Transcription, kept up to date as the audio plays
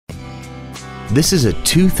This is a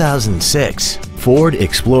 2006 Ford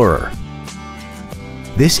Explorer.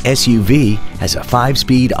 This SUV has a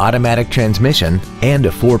 5-speed automatic transmission and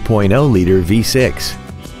a 4.0-liter V6.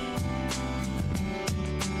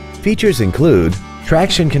 Features include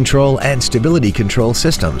traction control and stability control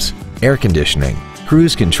systems, air conditioning,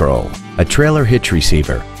 cruise control, a trailer hitch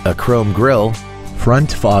receiver, a chrome grille,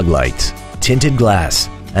 front fog lights, tinted glass,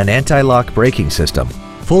 an anti-lock braking system,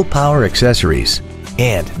 full power accessories,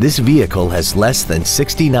 and this vehicle has less than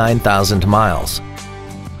 69,000 miles.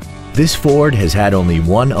 This Ford has had only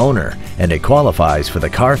one owner and it qualifies for the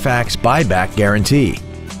Carfax buyback guarantee.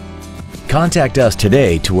 Contact us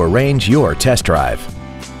today to arrange your test drive.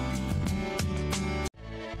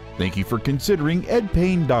 Thank you for considering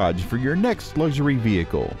Payne Dodge for your next luxury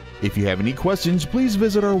vehicle. If you have any questions, please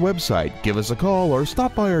visit our website, give us a call, or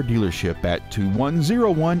stop by our dealership at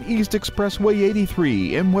 2101 East Expressway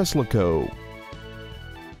 83 in Weslaco.